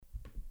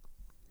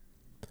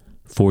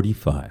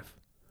45.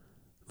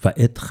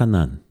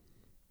 Va'etchanan,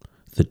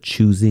 the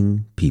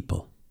choosing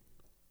people.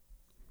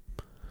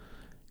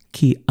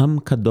 Ki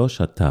am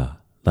kadosh ata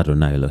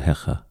l'Adonai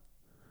Elohecha,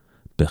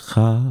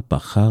 becha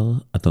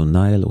bachar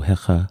Adonai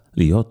Elohecha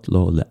liot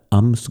lo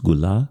le'am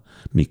sgula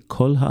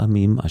mikol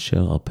ha'amim asher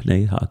al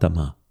pnei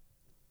ha'adama.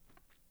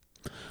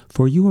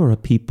 For you are a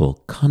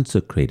people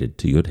consecrated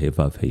to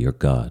Yod-Heh-Vav-Heh your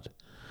God.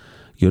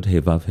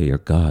 Yod-Heh-Vav-Heh your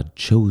God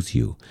chose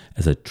you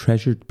as a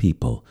treasured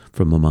people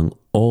from among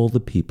all the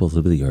peoples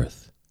of the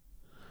earth.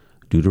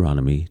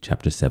 Deuteronomy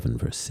chapter 7,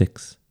 verse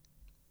 6.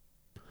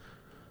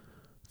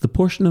 The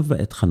portion of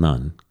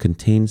Va'etchanan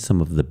contains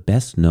some of the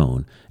best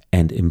known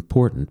and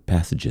important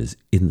passages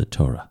in the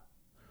Torah.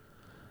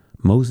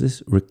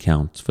 Moses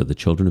recounts for the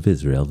children of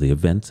Israel the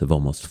events of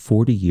almost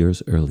 40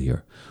 years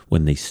earlier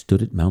when they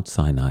stood at Mount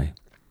Sinai,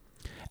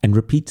 and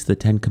repeats the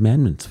Ten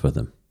Commandments for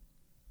them.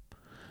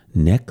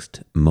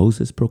 Next,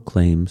 Moses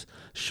proclaims,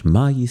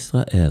 Shema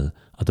Yisrael,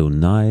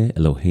 Adonai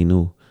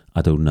Eloheinu,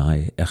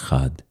 Adonai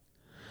Echad.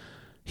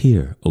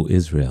 Hear, O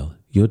Israel,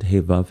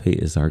 Yod-Heh-Vav-Heh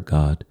is our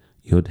God,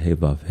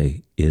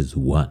 Yod-Heh-Vav-Heh is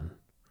one.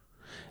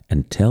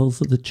 And tells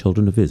the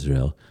children of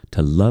Israel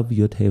to love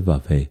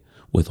Yod-Heh-Vav-Heh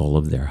with all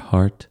of their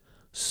heart,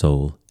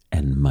 soul,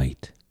 and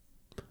might.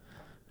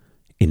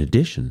 In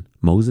addition,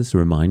 Moses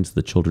reminds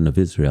the children of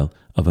Israel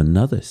of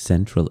another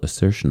central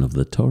assertion of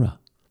the Torah.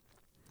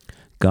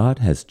 God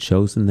has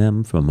chosen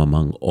them from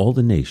among all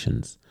the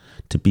nations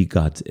to be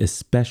God's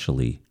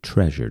especially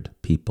treasured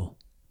people.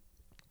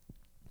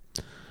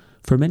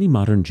 For many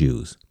modern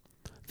Jews,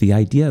 the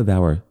idea of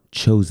our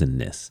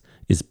chosenness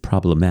is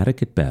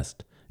problematic at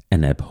best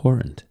and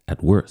abhorrent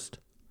at worst.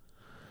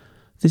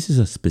 This is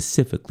a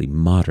specifically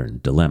modern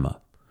dilemma.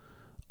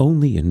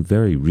 Only in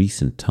very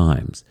recent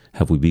times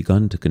have we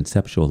begun to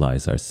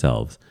conceptualize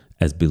ourselves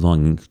as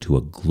belonging to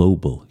a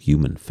global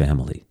human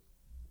family.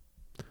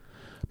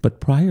 But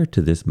prior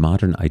to this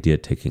modern idea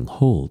taking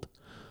hold,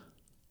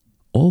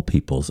 all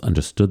peoples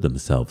understood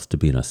themselves to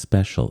be in a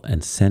special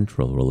and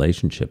central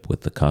relationship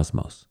with the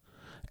cosmos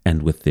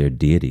and with their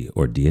deity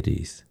or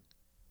deities.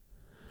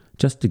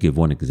 Just to give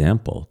one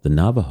example, the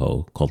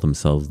Navajo called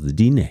themselves the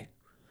Dine,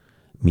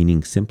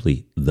 meaning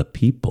simply the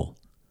people,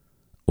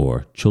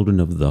 or children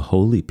of the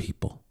holy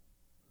people.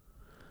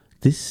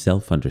 This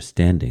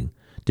self-understanding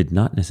did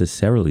not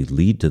necessarily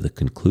lead to the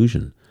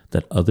conclusion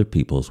that other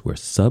peoples were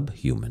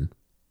subhuman,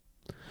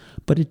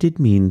 but it did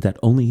mean that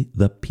only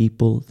the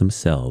people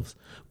themselves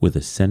were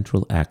the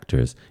central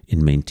actors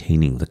in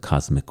maintaining the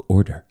cosmic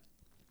order.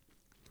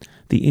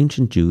 The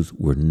ancient Jews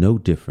were no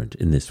different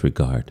in this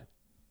regard.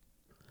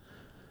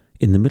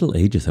 In the Middle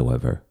Ages,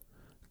 however,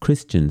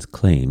 Christians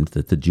claimed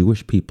that the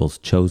Jewish people's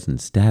chosen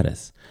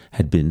status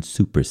had been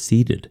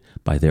superseded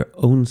by their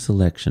own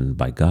selection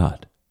by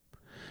God,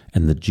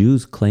 and the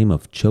Jews' claim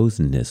of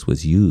chosenness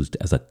was used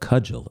as a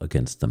cudgel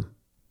against them.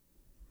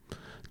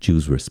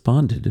 Jews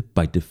responded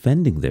by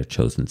defending their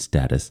chosen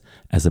status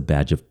as a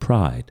badge of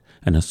pride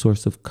and a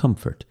source of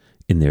comfort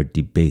in their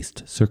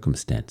debased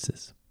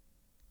circumstances.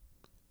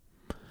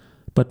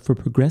 But for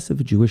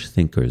progressive Jewish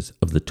thinkers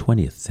of the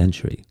 20th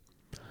century,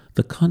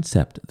 the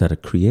concept that a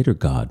creator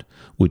God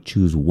would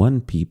choose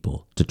one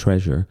people to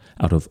treasure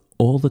out of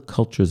all the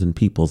cultures and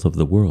peoples of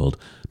the world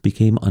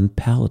became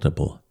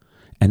unpalatable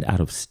and out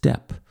of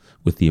step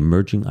with the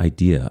emerging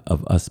idea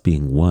of us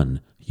being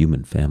one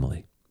human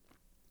family.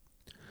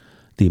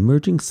 The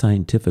emerging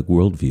scientific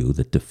worldview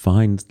that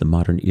defines the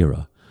modern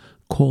era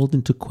called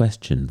into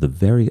question the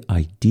very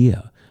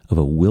idea of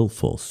a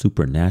willful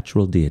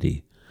supernatural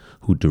deity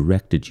who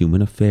directed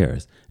human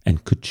affairs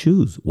and could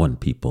choose one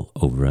people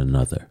over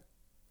another.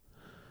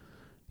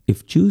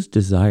 If Jews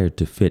desired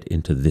to fit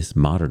into this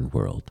modern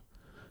world,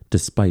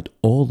 despite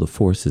all the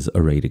forces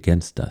arrayed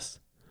against us,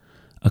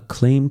 a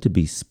claim to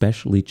be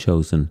specially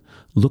chosen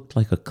looked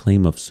like a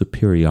claim of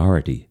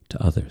superiority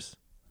to others.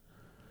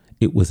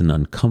 It was an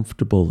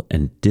uncomfortable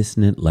and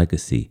dissonant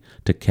legacy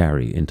to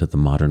carry into the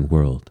modern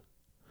world.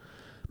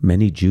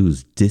 Many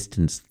Jews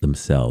distanced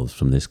themselves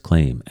from this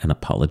claim and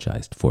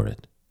apologized for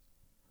it.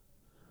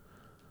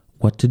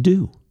 What to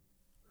do?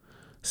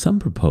 Some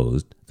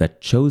proposed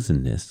that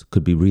chosenness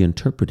could be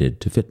reinterpreted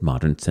to fit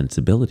modern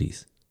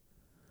sensibilities.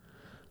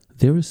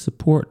 There is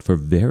support for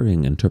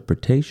varying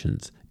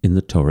interpretations in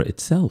the Torah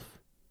itself.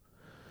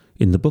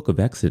 In the book of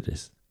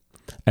Exodus,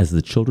 as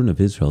the children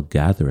of Israel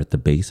gather at the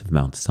base of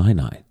Mount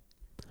Sinai,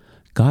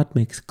 God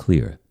makes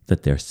clear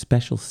that their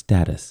special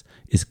status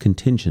is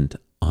contingent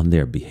on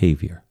their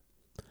behavior.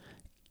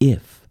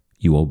 If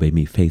you obey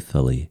me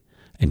faithfully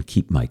and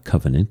keep my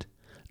covenant,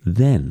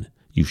 then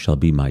you shall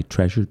be my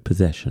treasured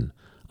possession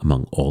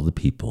among all the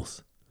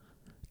peoples.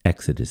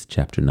 Exodus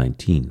chapter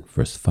 19,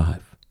 verse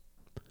 5.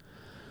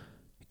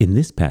 In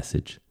this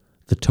passage,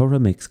 the Torah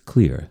makes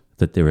clear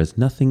that there is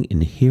nothing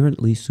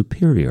inherently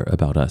superior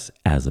about us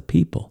as a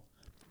people.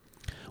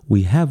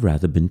 We have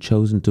rather been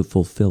chosen to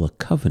fulfill a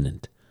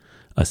covenant,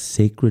 a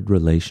sacred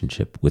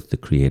relationship with the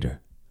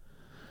Creator.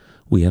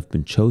 We have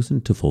been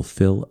chosen to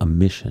fulfill a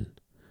mission,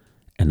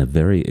 and a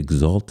very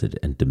exalted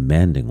and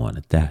demanding one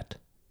at that.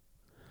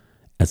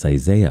 as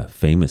Isaiah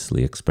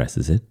famously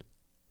expresses it.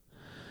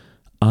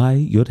 I,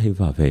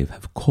 Yod-Heh-Vav-Heh,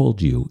 have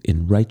called you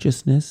in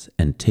righteousness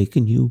and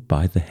taken you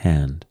by the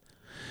hand.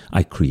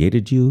 I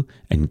created you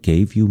and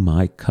gave you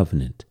my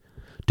covenant,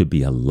 to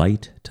be a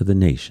light to the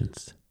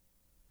nations,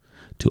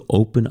 to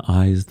open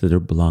eyes that are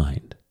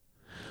blind,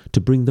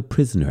 to bring the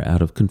prisoner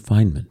out of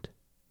confinement,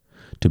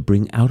 to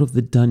bring out of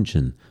the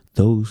dungeon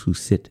those who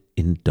sit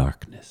in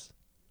darkness.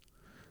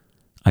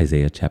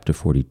 Isaiah chapter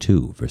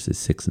 42, verses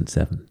 6 and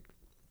 7.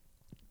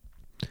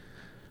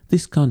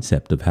 This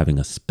concept of having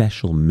a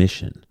special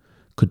mission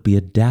could be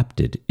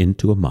adapted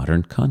into a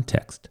modern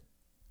context.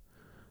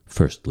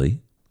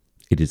 Firstly,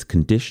 it is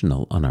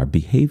conditional on our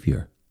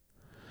behavior.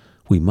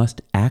 We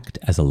must act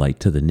as a light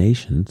to the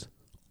nations,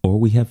 or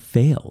we have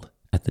failed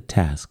at the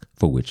task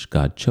for which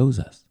God chose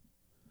us.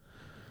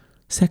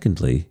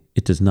 Secondly,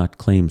 it does not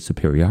claim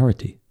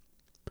superiority.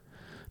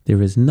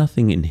 There is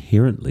nothing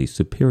inherently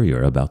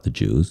superior about the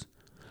Jews,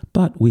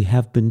 but we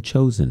have been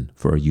chosen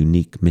for a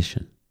unique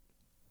mission.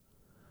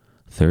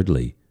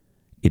 Thirdly,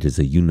 it is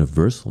a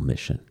universal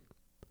mission,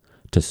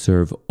 to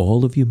serve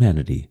all of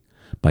humanity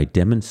by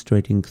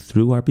demonstrating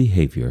through our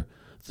behavior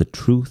the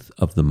truth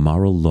of the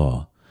moral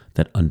law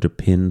that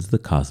underpins the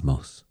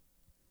cosmos.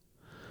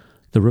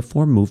 The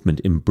Reform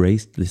movement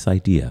embraced this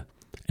idea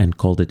and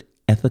called it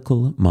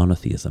ethical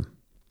monotheism.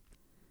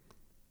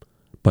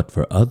 But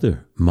for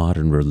other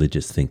modern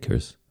religious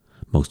thinkers,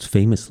 most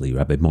famously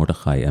Rabbi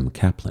Mordechai M.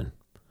 Kaplan,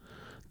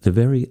 the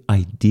very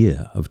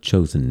idea of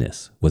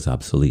chosenness was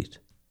obsolete.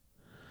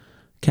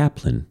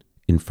 Kaplan,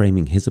 in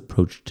framing his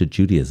approach to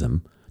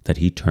Judaism that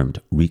he termed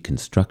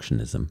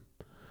Reconstructionism,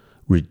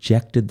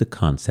 rejected the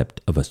concept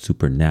of a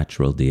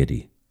supernatural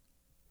deity.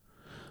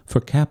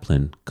 For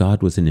Kaplan,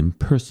 God was an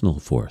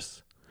impersonal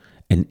force,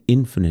 an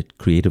infinite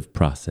creative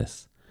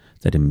process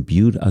that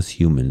imbued us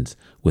humans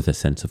with a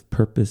sense of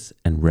purpose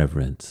and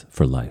reverence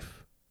for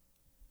life.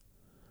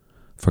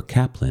 For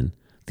Kaplan,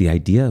 the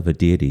idea of a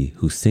deity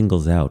who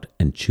singles out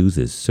and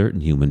chooses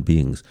certain human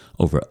beings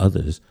over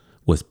others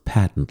was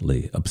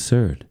patently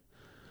absurd.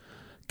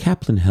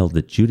 Kaplan held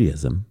that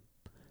Judaism,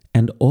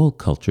 and all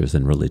cultures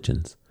and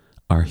religions,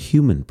 are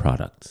human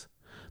products,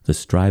 the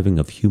striving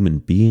of human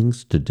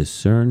beings to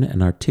discern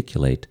and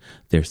articulate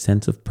their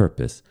sense of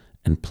purpose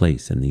and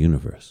place in the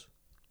universe.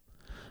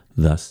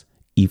 Thus,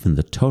 even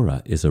the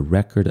Torah is a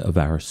record of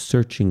our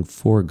searching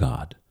for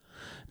God,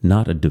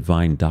 not a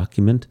divine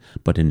document,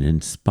 but an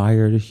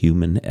inspired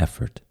human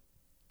effort.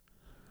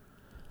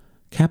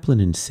 Kaplan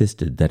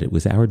insisted that it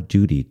was our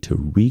duty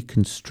to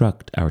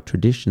reconstruct our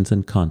traditions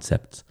and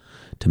concepts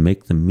to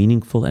make them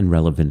meaningful and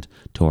relevant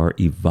to our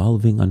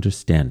evolving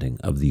understanding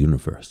of the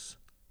universe.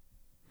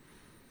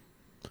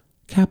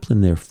 Kaplan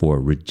therefore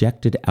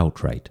rejected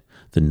outright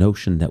the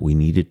notion that we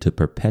needed to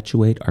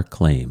perpetuate our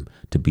claim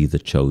to be the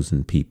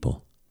chosen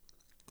people.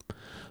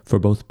 For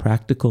both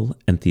practical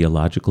and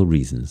theological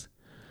reasons,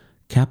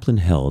 Kaplan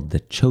held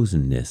that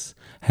chosenness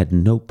had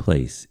no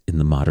place in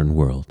the modern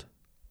world.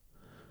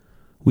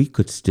 We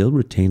could still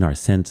retain our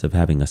sense of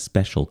having a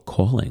special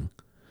calling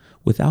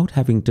without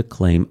having to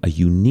claim a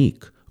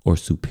unique or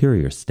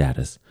superior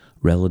status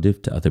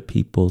relative to other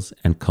peoples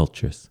and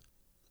cultures.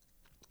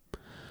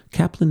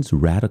 Kaplan's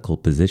radical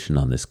position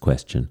on this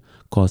question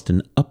caused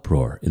an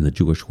uproar in the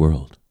Jewish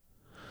world.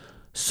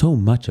 So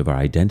much of our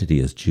identity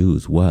as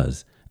Jews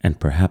was, and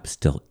perhaps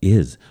still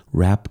is,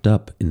 wrapped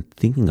up in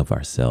thinking of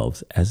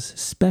ourselves as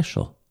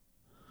special.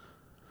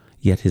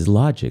 Yet his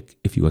logic,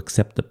 if you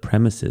accept the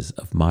premises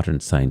of modern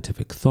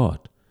scientific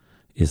thought,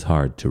 is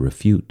hard to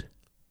refute.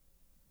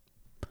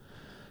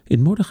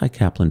 In Mordechai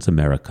Kaplan's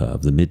America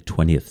of the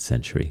mid-20th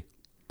century,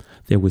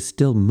 there was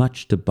still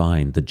much to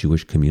bind the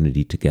Jewish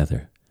community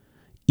together,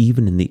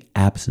 even in the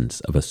absence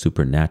of a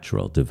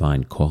supernatural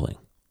divine calling.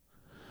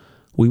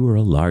 We were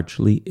a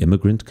largely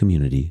immigrant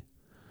community,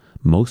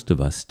 most of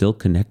us still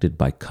connected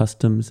by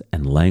customs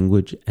and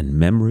language and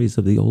memories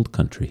of the old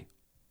country.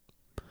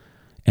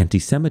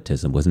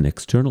 Anti-Semitism was an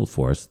external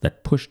force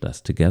that pushed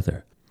us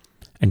together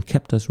and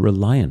kept us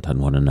reliant on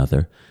one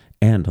another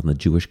and on the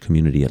Jewish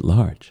community at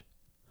large.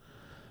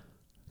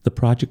 The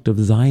project of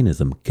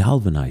Zionism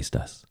galvanized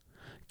us,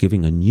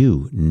 giving a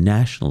new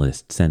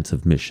nationalist sense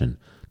of mission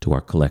to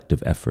our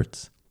collective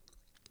efforts.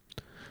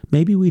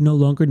 Maybe we no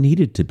longer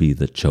needed to be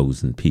the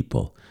chosen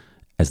people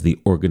as the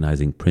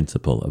organizing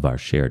principle of our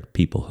shared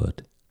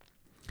peoplehood.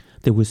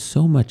 There was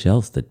so much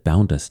else that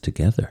bound us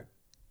together.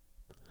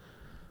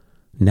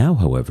 Now,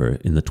 however,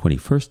 in the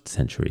 21st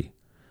century,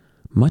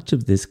 much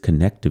of this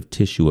connective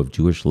tissue of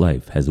Jewish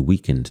life has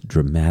weakened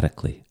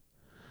dramatically.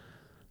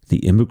 The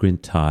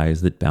immigrant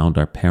ties that bound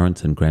our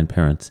parents and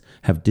grandparents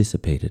have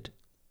dissipated.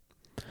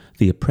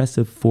 The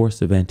oppressive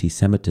force of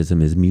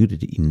anti-Semitism is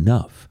muted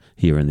enough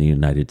here in the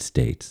United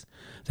States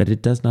that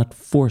it does not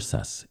force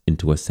us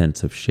into a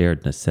sense of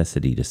shared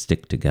necessity to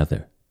stick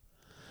together.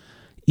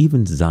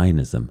 Even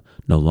Zionism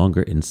no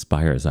longer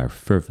inspires our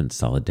fervent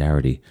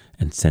solidarity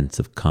and sense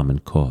of common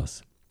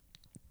cause.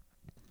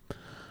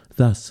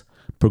 Thus,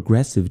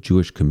 progressive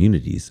Jewish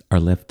communities are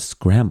left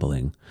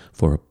scrambling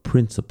for a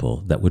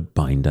principle that would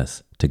bind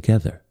us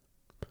together.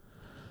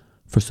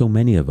 For so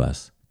many of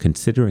us,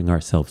 considering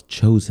ourselves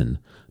chosen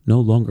no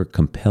longer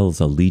compels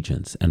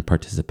allegiance and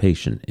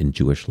participation in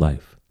Jewish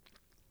life.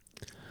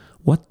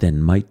 What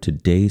then might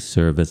today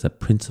serve as a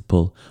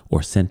principle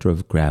or center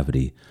of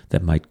gravity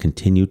that might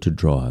continue to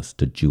draw us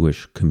to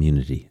Jewish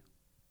community?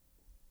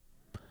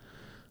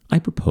 I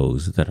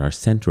propose that our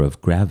center of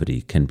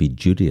gravity can be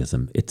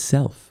Judaism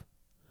itself.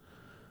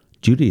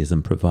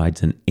 Judaism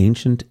provides an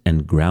ancient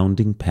and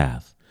grounding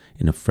path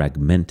in a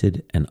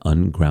fragmented and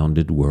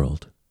ungrounded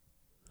world.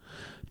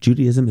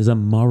 Judaism is a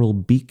moral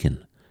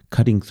beacon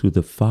cutting through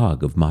the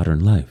fog of modern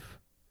life.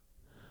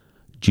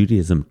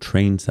 Judaism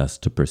trains us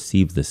to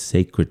perceive the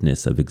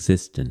sacredness of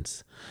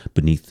existence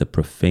beneath the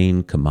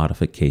profane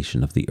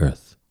commodification of the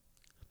earth.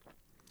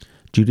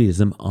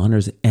 Judaism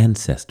honors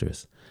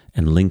ancestors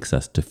and links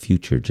us to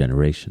future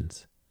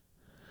generations.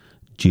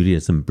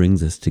 Judaism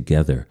brings us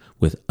together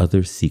with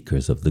other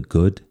seekers of the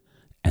good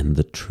and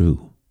the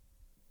true.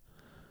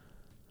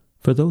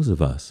 For those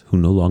of us who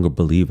no longer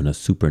believe in a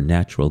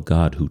supernatural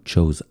God who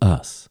chose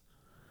us,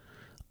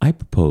 I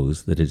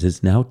propose that it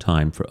is now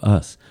time for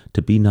us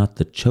to be not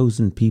the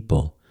chosen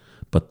people,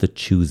 but the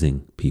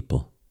choosing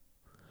people.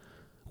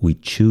 We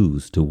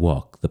choose to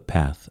walk the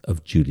path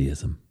of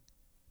Judaism.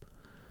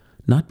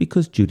 Not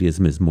because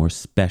Judaism is more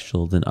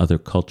special than other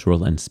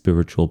cultural and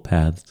spiritual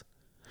paths,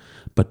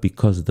 but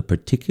because the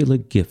particular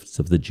gifts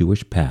of the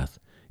Jewish path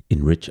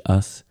enrich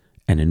us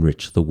and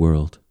enrich the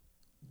world.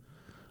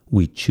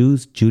 We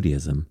choose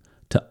Judaism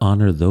to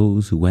honor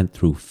those who went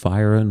through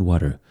fire and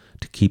water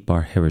to keep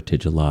our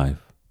heritage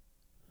alive.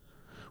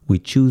 We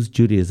choose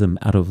Judaism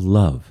out of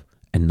love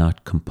and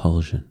not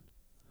compulsion.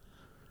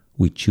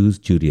 We choose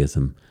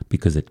Judaism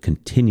because it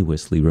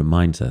continuously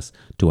reminds us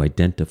to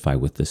identify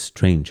with the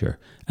stranger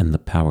and the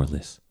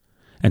powerless,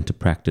 and to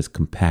practice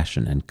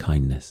compassion and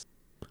kindness.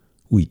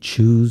 We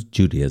choose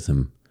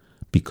Judaism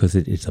because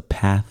it is a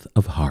path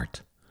of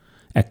heart,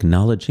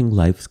 acknowledging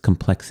life's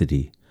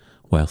complexity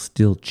while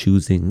still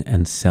choosing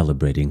and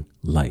celebrating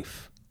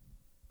life.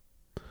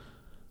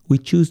 We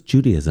choose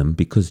Judaism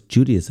because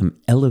Judaism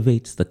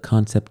elevates the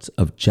concepts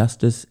of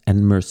justice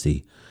and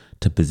mercy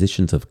to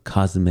positions of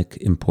cosmic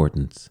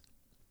importance.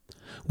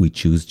 We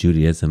choose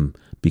Judaism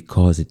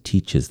because it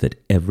teaches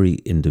that every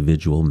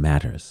individual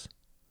matters.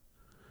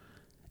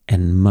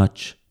 And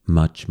much,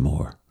 much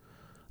more.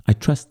 I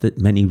trust that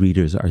many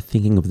readers are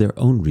thinking of their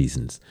own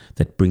reasons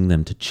that bring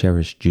them to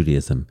cherish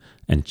Judaism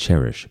and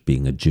cherish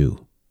being a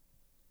Jew.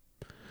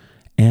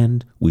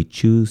 And we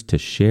choose to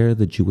share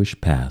the Jewish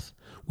path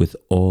with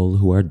all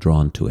who are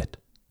drawn to it.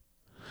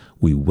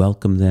 We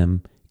welcome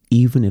them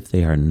even if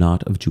they are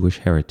not of Jewish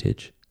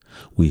heritage.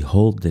 We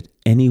hold that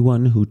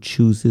anyone who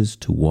chooses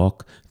to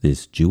walk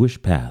this Jewish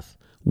path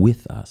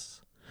with us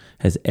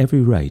has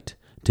every right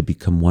to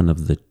become one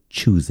of the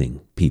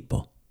choosing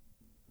people.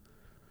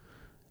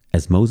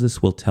 As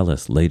Moses will tell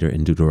us later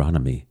in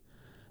Deuteronomy,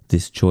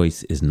 this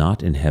choice is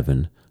not in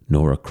heaven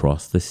nor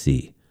across the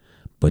sea,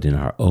 but in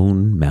our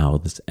own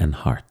mouths and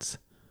hearts.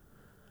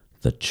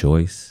 The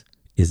choice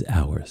is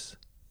ours.